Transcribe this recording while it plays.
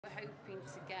hoping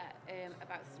to get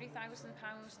about £3,000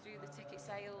 through the ticket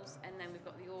sales, and then we've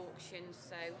got the auction,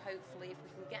 so hopefully if we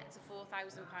can get to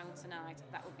 £4,000 tonight,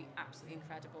 that would be absolutely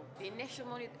incredible. The initial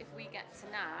money, if we get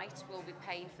tonight, will be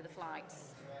paying for the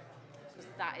flights, because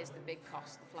that is the big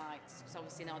cost, the flights. It's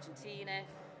obviously in Argentina,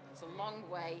 it's a long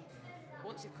way.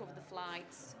 Once we've covered the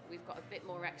flights, we've got a bit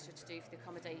more extra to do for the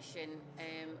accommodation,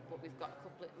 but we've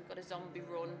got a zombie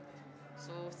run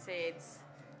sorted,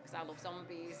 because I love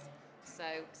zombies, so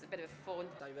it's a bit of fun.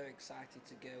 I'm very excited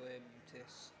to go to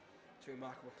this a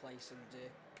remarkable place and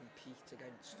compete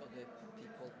against other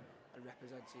people and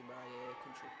representing my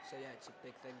country. So yeah, it's a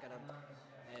big thing, and I'm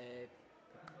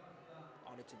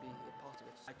honoured to be a part of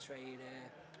it. I train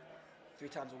 3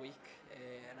 times a week,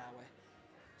 an hour.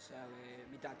 So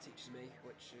my dad teaches me,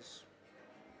 which is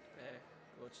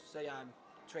good. So yeah, I'm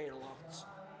training a lot,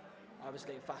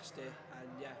 obviously getting faster, and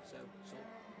yeah, so.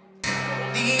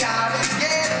 The hour is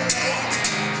getting late,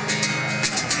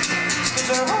 'cause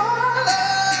we're all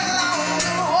alone in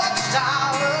the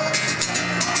watchtower.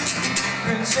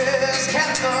 Princess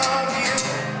kept on you.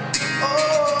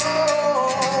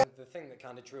 Oh. The thing that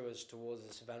kind of drew us towards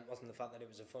this event wasn't the fact that it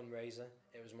was a fundraiser.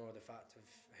 It was more the fact of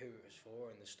who it was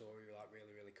for, and the story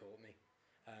really caught me.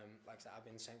 Like I said, I've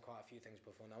been sent quite a few things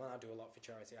before now, and I do a lot for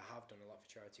charity. I have done a lot for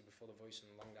charity before The Voice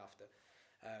and long after.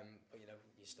 But you know,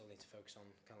 you still need to focus on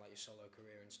kind of like your solo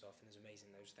career and stuff, and as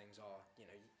amazing those things are, you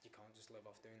know, you can't just live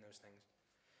off doing those things.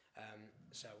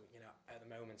 So, you know, at the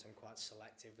moment I'm quite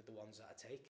selective with the ones that I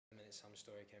take. The minute Sam's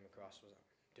story came across, was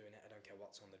doing it, I don't care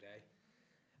what's on the day.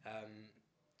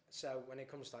 So when it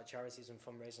comes to like charities and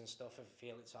fundraising stuff, I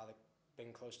feel it's either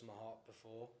been close to my heart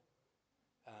before,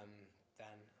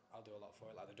 then I'll do a lot for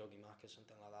it, like the Doggy Mac or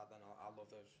something like that. Then I love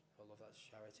those. I love that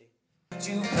charity.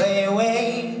 To play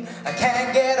away, I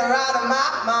can't get her out of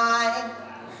my mind.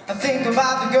 I think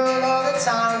about the girl all the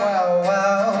time.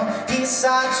 Well, east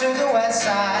side to the west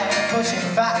side, pushing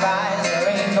fat rides, there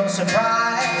ain't no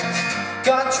surprise.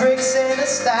 Got tricks in the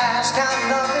stash,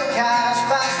 counting up the cash,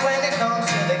 fast when it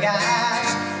comes to the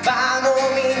gas. By no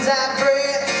means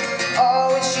average,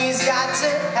 always she's got to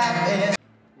have it.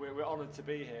 We're honoured to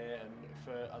be here, and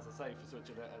for, as I say, for such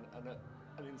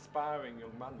an inspiring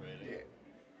young man, really. Yeah.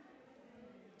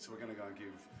 So we're going to go and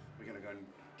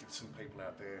give some people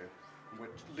out there. And we're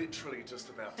literally just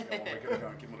about to go on. We're going to go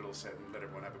and give them a little set and let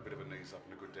everyone have a bit of a knees up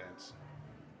and a good dance.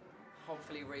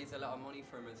 Hopefully raise a lot of money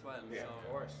for him as well. Yeah, so. of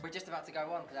course. We're just about to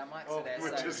go on because our mics are there.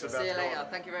 We're so just about see you to go later. on.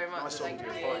 Thank you very much. Nice Thank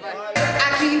talking you. to you. Bye.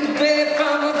 I keep a bed